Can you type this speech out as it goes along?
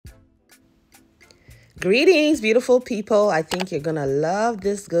Greetings, beautiful people. I think you're gonna love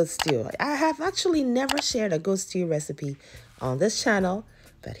this goat stew. I have actually never shared a goat stew recipe on this channel,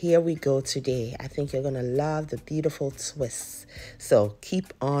 but here we go today. I think you're gonna love the beautiful twists. So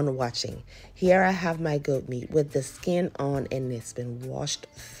keep on watching. Here I have my goat meat with the skin on and it's been washed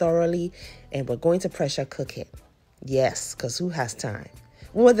thoroughly, and we're going to pressure cook it. Yes, because who has time?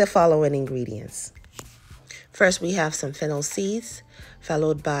 What are the following ingredients? First, we have some fennel seeds,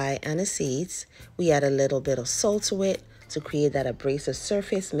 followed by aniseeds. We add a little bit of salt to it to create that abrasive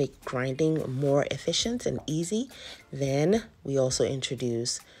surface, make grinding more efficient and easy. Then we also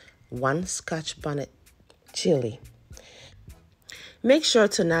introduce 1 scotch bonnet chili. Make sure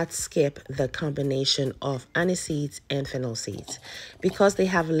to not skip the combination of aniseeds and fennel seeds. Because they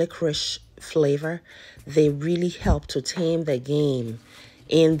have licorice flavor, they really help to tame the game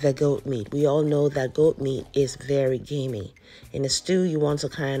in the goat meat. We all know that goat meat is very gamey. In a stew, you want to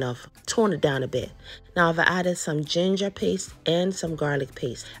kind of tone it down a bit. Now, I've added some ginger paste and some garlic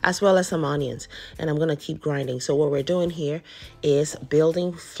paste, as well as some onions, and I'm gonna keep grinding. So what we're doing here is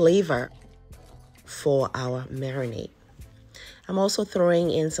building flavor for our marinade. I'm also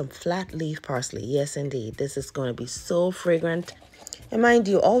throwing in some flat leaf parsley. Yes, indeed, this is gonna be so fragrant. And mind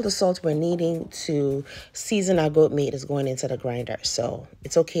you, all the salt we're needing to season our goat meat is going into the grinder. So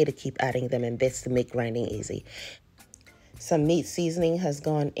it's okay to keep adding them in bits to make grinding easy. Some meat seasoning has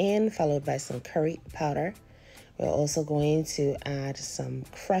gone in, followed by some curry powder. We're also going to add some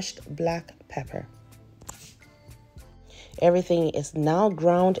crushed black pepper. Everything is now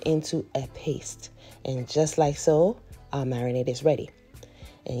ground into a paste. And just like so, our marinade is ready.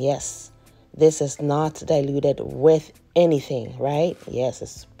 And yes, this is not diluted with anything, right? Yes,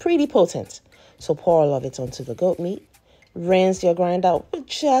 it's pretty potent. So pour all of it onto the goat meat. Rinse your grind out with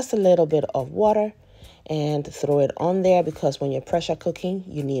just a little bit of water and throw it on there, because when you're pressure cooking,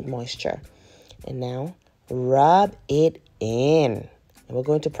 you need moisture. And now rub it in. And we're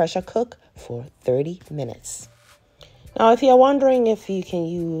going to pressure cook for 30 minutes. Now, if you're wondering if you can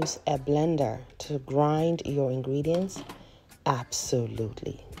use a blender to grind your ingredients,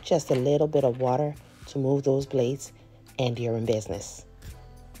 absolutely. Just a little bit of water to move those blades and you're in business.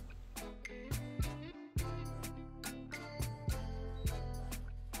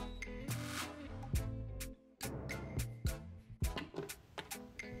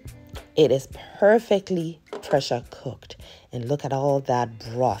 It is perfectly pressure cooked. And look at all that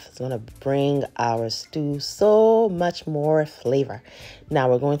broth. It's going to bring our stew so much more flavor. Now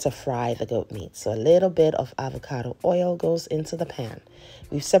we're going to fry the goat meat. So a little bit of avocado oil goes into the pan.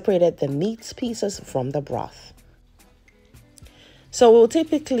 We've separated the meat pieces from the broth. So we'll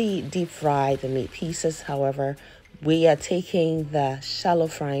typically deep fry the meat pieces. However, we are taking the shallow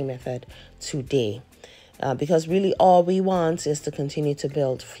frying method today because really all we want is to continue to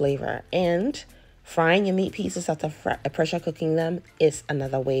build flavor. And frying your meat pieces after pressure cooking them is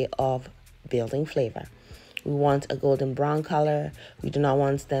another way of building flavor. We want a golden brown color. We do not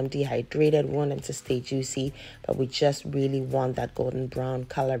want them dehydrated. We want them to stay juicy, but we just really want that golden brown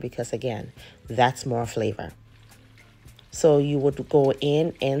color because, again, that's more flavor. So you would go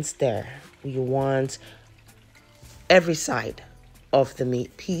in and stir. You want every side of the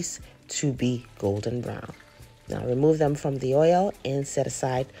meat piece to be golden brown. Now remove them from the oil and set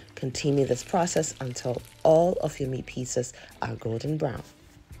aside. Continue this process until all of your meat pieces are golden brown.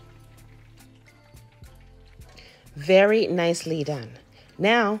 Very nicely done.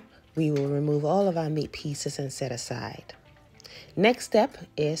 Now we will remove all of our meat pieces and set aside. Next step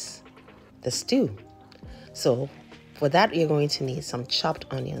is the stew. So for that, you're going to need some chopped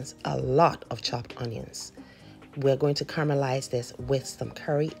onions, a lot of chopped onions. We're going to caramelize this with some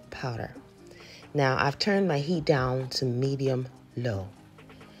curry powder. Now, I've turned my heat down to medium low.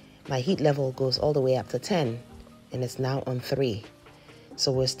 My heat level goes all the way up to 10, and it's now on 3.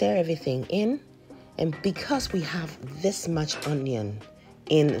 So we'll stir everything in, and because we have this much onion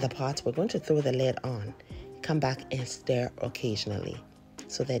in the pot, we're going to throw the lid on, come back and stir occasionally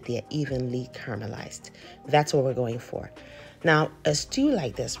so that they're evenly caramelized. That's what we're going for. Now, a stew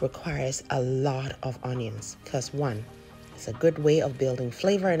like this requires a lot of onions because, one, it's a good way of building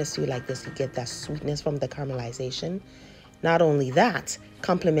flavor in a stew like this. You get that sweetness from the caramelization. Not only that,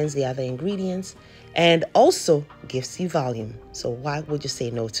 complements the other ingredients and also gives you volume. So why would you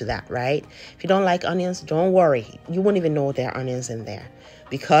say no to that, right? If you don't like onions, don't worry. You won't even know there are onions in there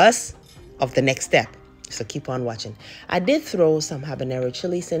because of the next step. So keep on watching. I did throw some habanero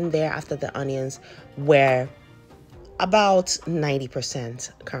chilies in there after the onions were about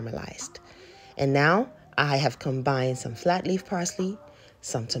 90% caramelized. And now I have combined some flat leaf parsley,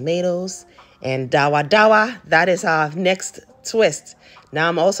 some tomatoes, and dawadawa. That is our next twist. Now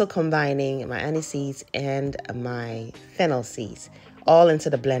I'm also combining my aniseeds and my fennel seeds all into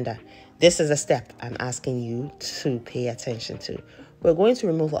the blender. This is a step I'm asking you to pay attention to. We're going to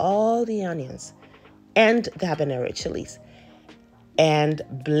remove all the onions and the habanero chilies and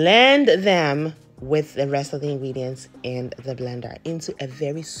blend them with the rest of the ingredients in the blender into a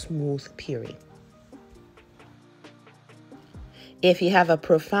very smooth puree. If you have a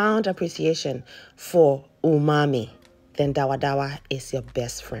profound appreciation for umami, then dawadawa is your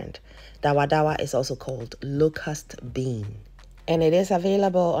best friend. Dawadawa is also called locust bean. And it is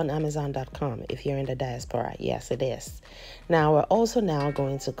available on Amazon.com if you're in the diaspora. Yes, it is. Now, we're also now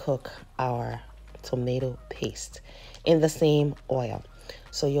going to cook our tomato paste in the same oil.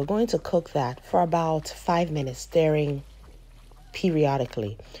 So you're going to cook that for about 5 minutes, stirring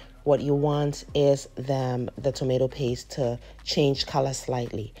periodically. What you want is the tomato paste to change color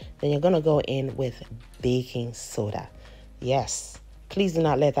slightly. Then you're going to go in with baking soda. Yes, please do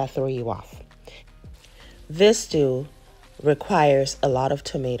not let that throw you off. This stew requires a lot of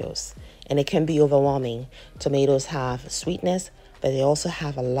tomatoes, and it can be overwhelming. Tomatoes have sweetness, but they also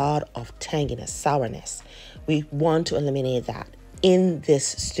have a lot of tanginess, sourness. We want to eliminate that in this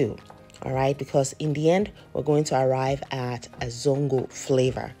stew. All right, because in the end, we're going to arrive at a zongo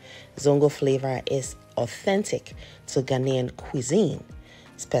flavor. Zongo flavor is authentic to Ghanaian cuisine,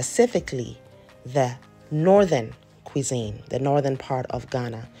 specifically the northern cuisine, the northern part of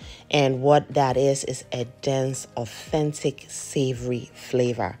Ghana. And what that is a dense, authentic, savory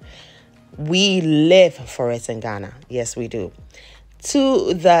flavor. We live for it in Ghana. Yes, we do.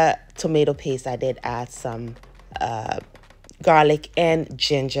 To the tomato paste, I did add some garlic and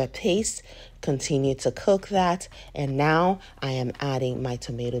ginger paste. Continue to cook that, and now I am adding my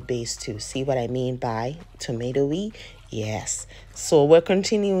tomato base too. See what I mean by tomatoey? Yes. So we're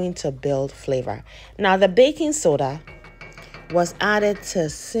continuing to build flavor. Now the baking soda was added to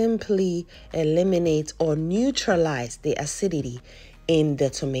simply eliminate or neutralize the acidity in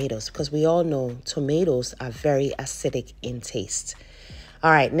the tomatoes, because we all know tomatoes are very acidic in taste. All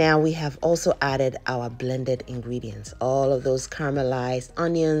right, now we have also added our blended ingredients. All of those caramelized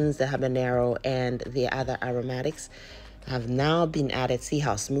onions, the habanero, and the other aromatics have now been added. See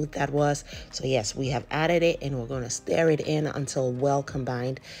how smooth that was? So yes, we have added it, and we're going to stir it in until well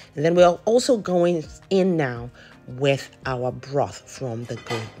combined. And then we're also going in now with our broth from the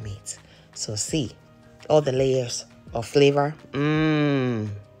goat meat. So see, all the layers of flavor.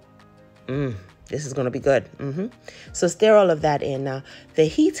 This is going to be good. So stir all of that in now. The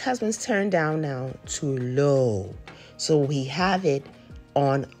heat has been turned down now to low. So we have it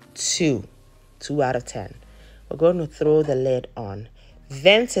on 2 out of 10. We're going to throw the lid on,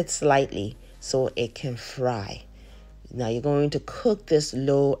 vent it slightly so it can fry. Now you're going to cook this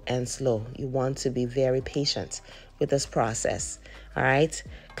low and slow. You want to be very patient with this process. All right.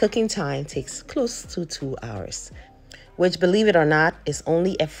 Cooking time takes close to 2 hours, which, believe it or not, is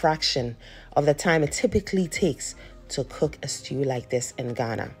only a fraction of the time it typically takes to cook a stew like this in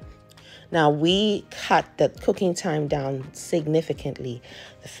Ghana. Now, we cut the cooking time down significantly.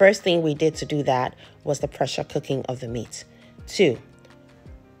 The first thing we did to do that was the pressure cooking of the meat. 2,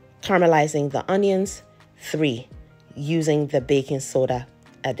 caramelizing the onions. 3, using the baking soda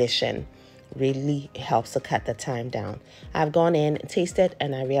addition. Really helps to cut the time down. I've gone in, tasted,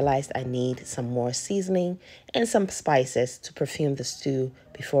 and I realized I need some more seasoning and some spices to perfume the stew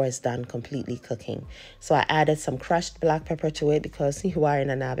before it's done completely cooking. So I added some crushed black pepper to it because you are in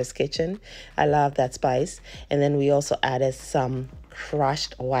a novice kitchen. I love that spice. And then we also added some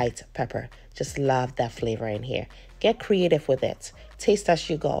crushed white pepper. Just love that flavor in here. Get creative with it. Taste as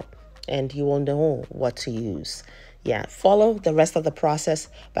you go, and you will know what to use. Yeah, follow the rest of the process,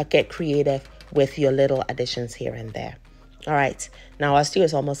 but get creative with your little additions here and there. All right, now our stew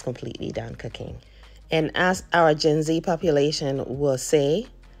is almost completely done cooking. And as our Gen Z population will say,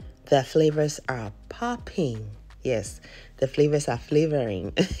 the flavors are popping. Yes, the flavors are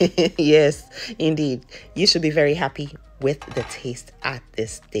flavoring. Yes, indeed. You should be very happy with the taste at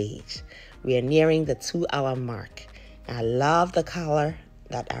this stage. We are nearing the 2-hour mark. I love the color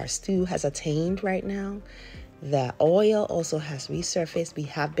that our stew has attained right now. The oil also has resurfaced. We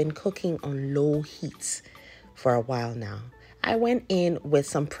have been cooking on low heat for a while now. I went in with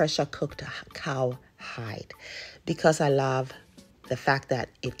some pressure cooked cow hide because I love the fact that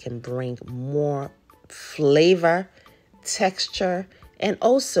it can bring more flavor, texture, and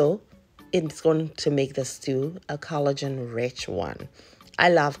also it's going to make the stew a collagen-rich one. I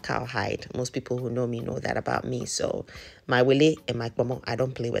love cowhide. Most people who know me know that about me. So my willy and my pomo, I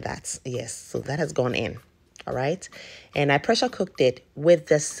don't play with that. Yes, so that has gone in. All right. And I pressure cooked it with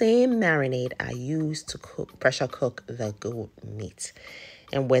the same marinade I used to pressure cook the goat meat.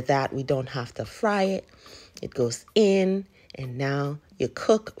 And with that, we don't have to fry it. It goes in, and now you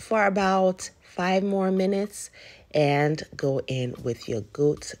cook for about 5 more minutes and go in with your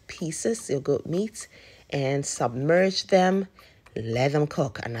goat pieces, your goat meat, and submerge them. Let them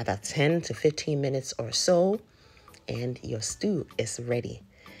cook another 10 to 15 minutes or so, and your stew is ready.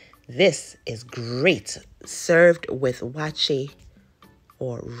 This is great served with wache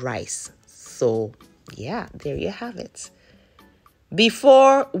or rice. So, yeah, there you have it.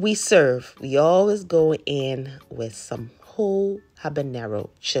 Before we serve, we always go in with some whole habanero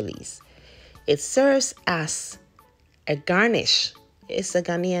chilies. It serves as a garnish. It's a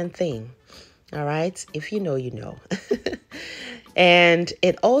Ghanaian thing. All right? If you know, you know. And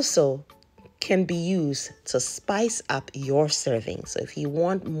it also can be used to spice up your serving. So if you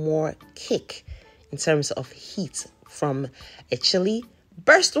want more kick in terms of heat from a chili,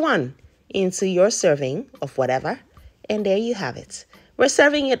 burst one into your serving of whatever, and there you have it. We're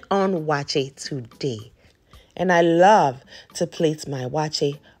serving it on wache today. And I love to plate my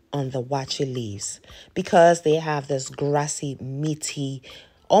wache on the wache leaves because they have this grassy, meaty,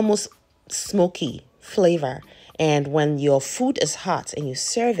 almost smoky flavor. And when your food is hot and you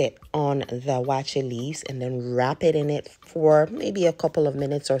serve it on the wache leaves and then wrap it in it for maybe a couple of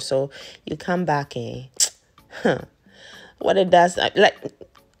minutes or so, you come back and what it does, like,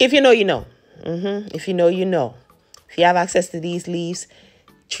 if you know, you know. If you know, you know. If you have access to these leaves,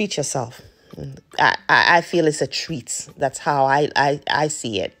 treat yourself. I feel it's a treat. That's how I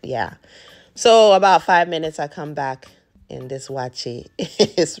see it. Yeah. So about 5 minutes, I come back and this wache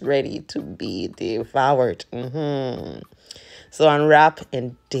is ready to be devoured. So unwrap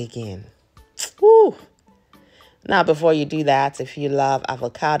and dig in. Woo. Now, before you do that, if you love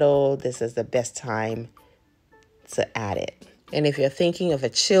avocado, this is the best time to add it. And if you're thinking of a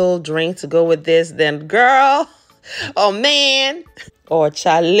chill drink to go with this, then girl, oh man, or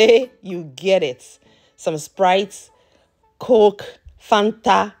Chalet, you get it. Some Sprites, Coke,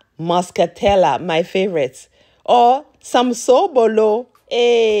 Fanta, Muscatella, my favorites. Or some Sobolo.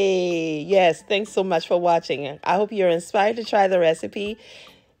 Hey, yes, thanks so much for watching. I hope you're inspired to try the recipe.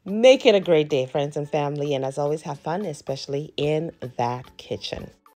 Make it a great day, friends and family. And as always, have fun, especially in that kitchen.